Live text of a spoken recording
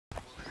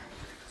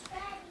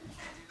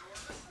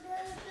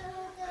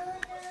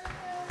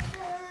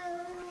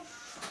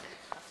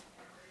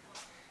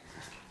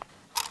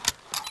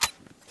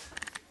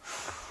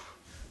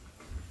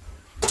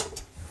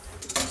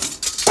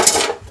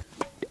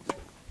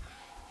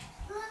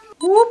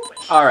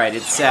Whoop. Alright,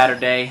 it's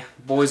Saturday.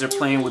 Boys are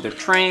playing with their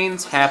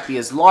trains, happy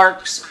as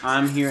larks.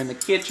 I'm here in the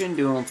kitchen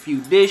doing a few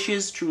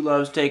dishes. True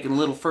Love's taking a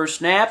little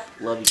first nap.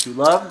 Love you, True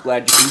Love.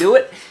 Glad you can do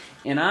it.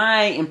 And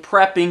I am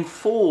prepping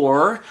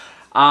for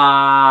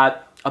a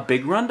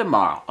big run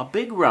tomorrow. A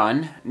big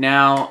run.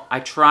 Now,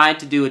 I tried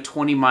to do a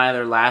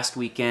 20-miler last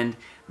weekend.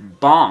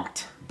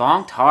 Bonked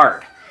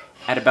hard.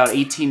 At about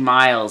 18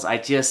 miles, I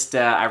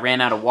ran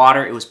out of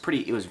water. It was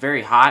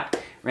very hot.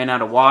 Ran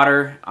out of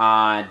water,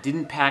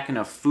 didn't pack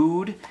enough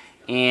food,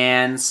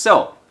 and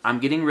so I'm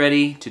getting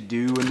ready to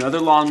do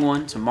another long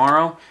one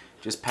tomorrow.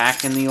 Just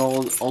packing the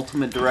old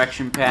Ultimate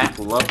Direction pack.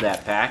 Love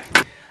that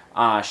pack.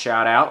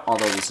 Shout out,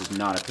 although this is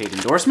not a paid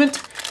endorsement.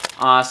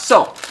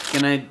 So,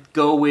 gonna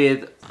go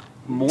with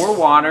more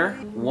water,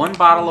 1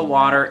 bottle of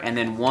water, and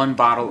then 1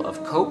 bottle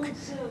of Coke,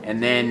 and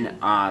then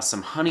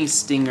some Honey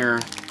Stinger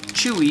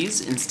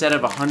Chewies instead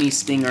of a Honey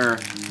Stinger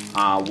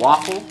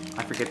waffle.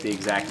 I forget the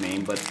exact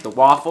name, but the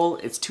waffle,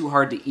 it's too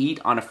hard to eat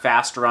on a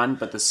fast run,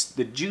 but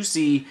the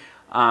juicy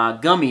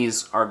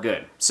gummies are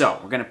good. So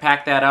we're gonna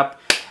pack that up.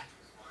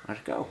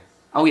 Let's go.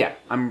 Oh yeah,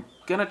 I'm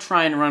gonna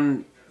try and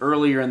run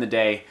earlier in the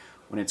day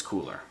when it's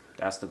cooler.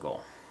 That's the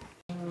goal.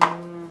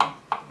 I'm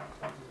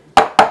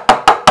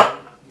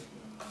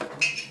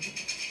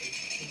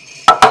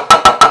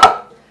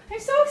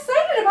so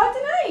excited about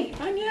tonight.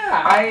 And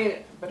yeah,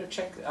 I better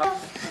check out.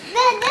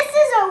 This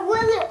is a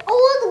really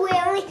old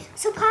whaling.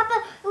 So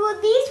Papa,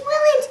 were these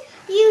whalings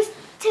used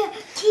to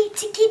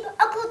keep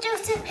Uncle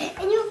Joseph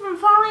and you from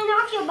falling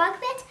off your bunk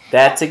bed?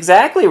 That's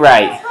exactly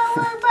right.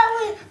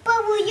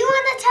 But were you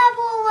on the top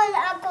or was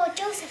Uncle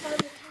Joseph on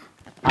the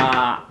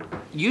top?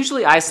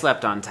 Usually I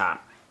slept on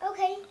top.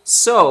 Okay.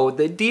 So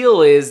the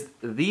deal is,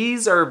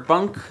 these are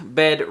bunk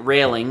bed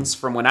railings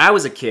from when I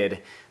was a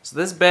kid. So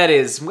this bed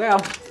is,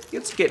 well,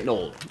 it's getting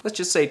old. Let's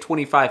just say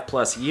 25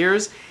 plus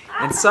years.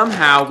 And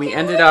somehow we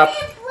ended up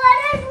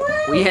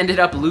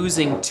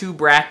losing 2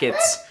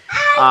 brackets.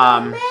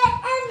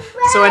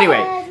 So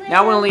anyway,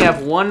 now we only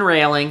have 1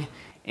 railing,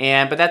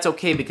 but that's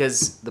okay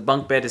because the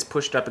bunk bed is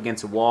pushed up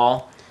against a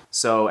wall,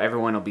 so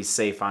everyone will be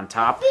safe on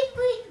top.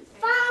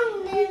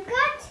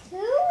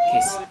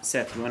 Okay,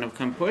 Seth, you want to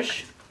come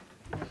push?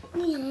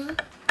 Yeah.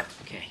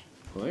 Okay,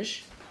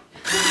 push.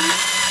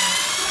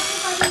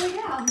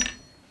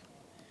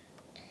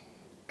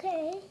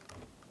 Okay.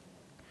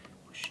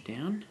 Push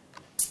down.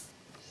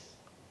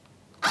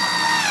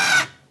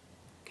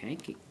 Okay,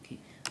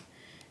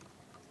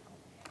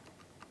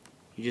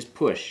 you just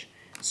push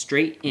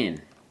straight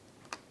in.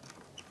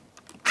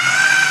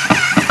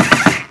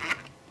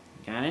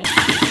 Got it?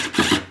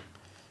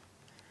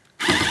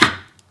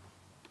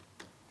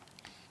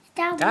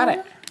 Got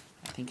it.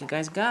 I think you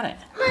guys got it.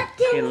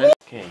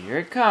 Okay, here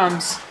it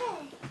comes.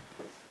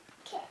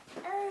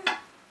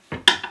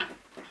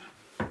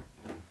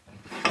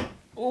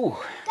 Ooh,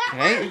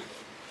 okay.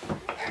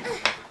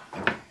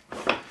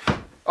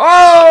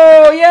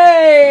 Oh,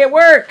 yay, it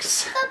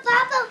works! But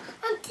Papa,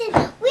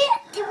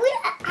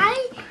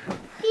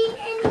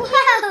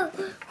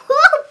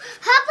 whoa,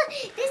 Papa,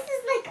 this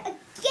is like a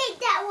gate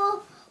that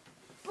will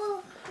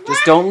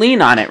Just don't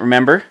lean on it,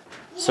 remember?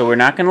 So we're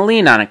not going to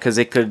lean on it because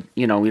it could,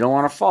 we don't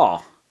want to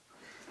fall.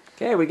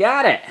 Okay, we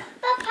got it.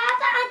 But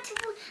Papa,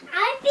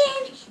 I've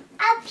been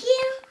up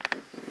here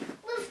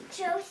with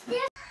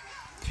Joseph.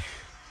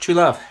 True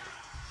Love.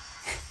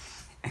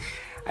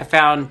 I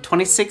found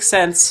 26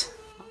 cents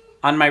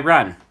on my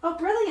run. Oh,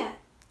 brilliant.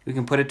 We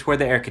can put it toward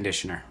the air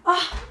conditioner.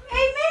 Oh, hey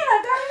man,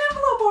 I've got an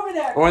envelope over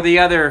there. Or the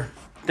other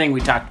thing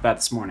we talked about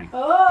this morning.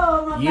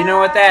 Oh, my You know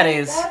what that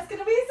is. That's going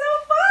to be so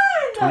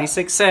fun.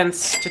 26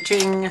 cents.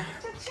 Cha-ching.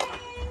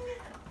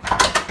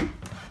 Cha-ching.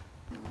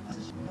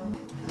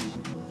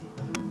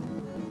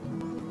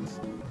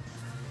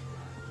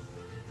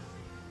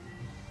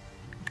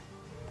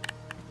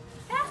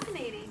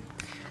 Fascinating.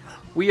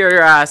 We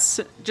are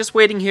just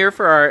waiting here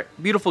for our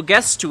beautiful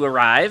guests to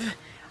arrive.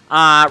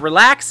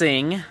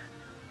 Relaxing,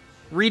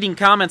 reading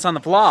comments on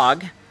the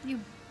vlog. You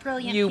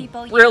brilliant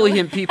people.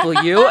 Brilliant people,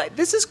 you.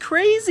 This is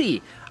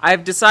crazy.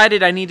 I've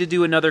decided I need to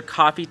do another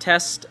coffee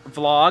test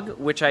vlog,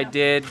 which I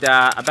did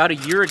about a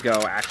year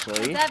ago,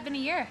 actually. Has that been a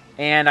year?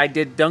 And I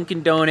did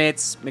Dunkin'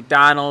 Donuts,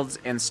 McDonald's,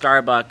 and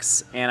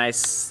Starbucks, and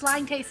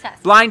Blind taste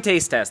test. Blind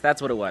taste test,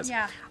 that's what it was.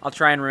 Yeah. I'll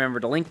try and remember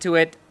to link to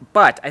it,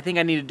 but I think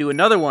I need to do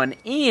another one,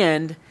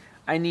 and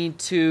I need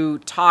to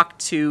talk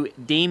to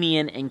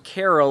Damien and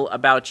Carol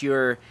about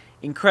your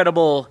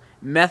incredible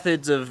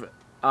methods of,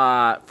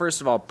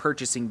 first of all,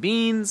 purchasing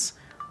beans,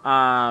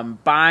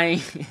 buying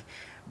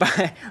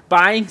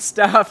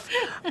stuff.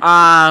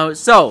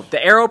 So the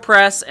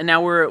AeroPress, and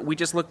now we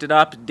just looked it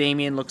up.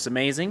 Damien looks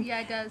amazing.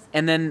 Yeah, it does.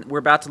 And then we're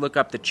about to look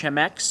up the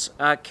Chemex,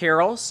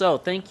 Carol. So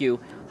thank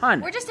you,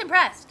 hon. We're just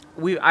impressed.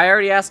 I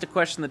already asked a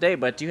question of the day,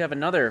 but do you have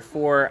another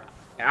for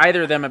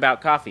either of them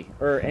about coffee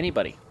or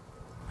anybody?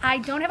 I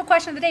don't have a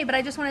question of the day, but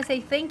I just want to say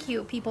thank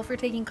you, people, for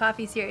taking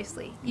coffee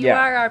seriously. You Yeah.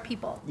 are our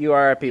people. You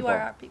are our people. You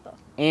are our people.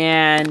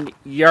 And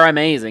you're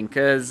amazing,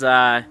 because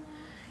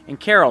And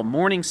Carol,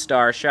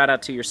 Morningstar, shout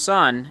out to your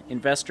son,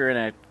 investor in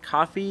a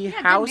coffee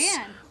house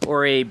man.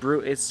 or a brew.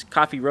 It's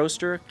coffee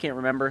roaster. Can't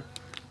remember.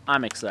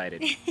 I'm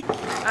excited.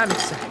 I'm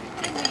excited.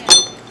 Good man.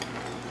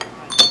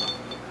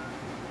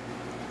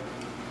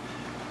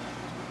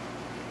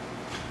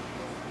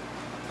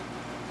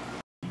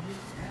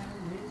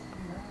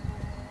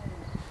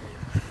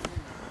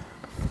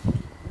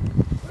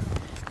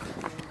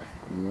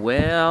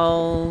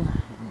 Well,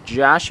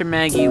 Josh and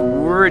Maggie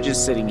were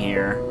just sitting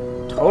here.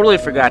 Totally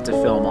forgot to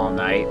film all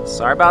night.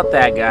 Sorry about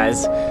that,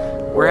 guys.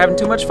 We're having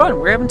too much fun.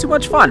 We're having too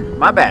much fun.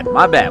 My bad,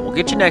 my bad. We'll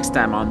get you next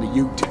time on the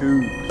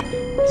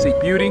YouTube. Seek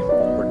beauty,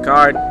 work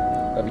hard,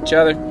 love each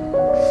other.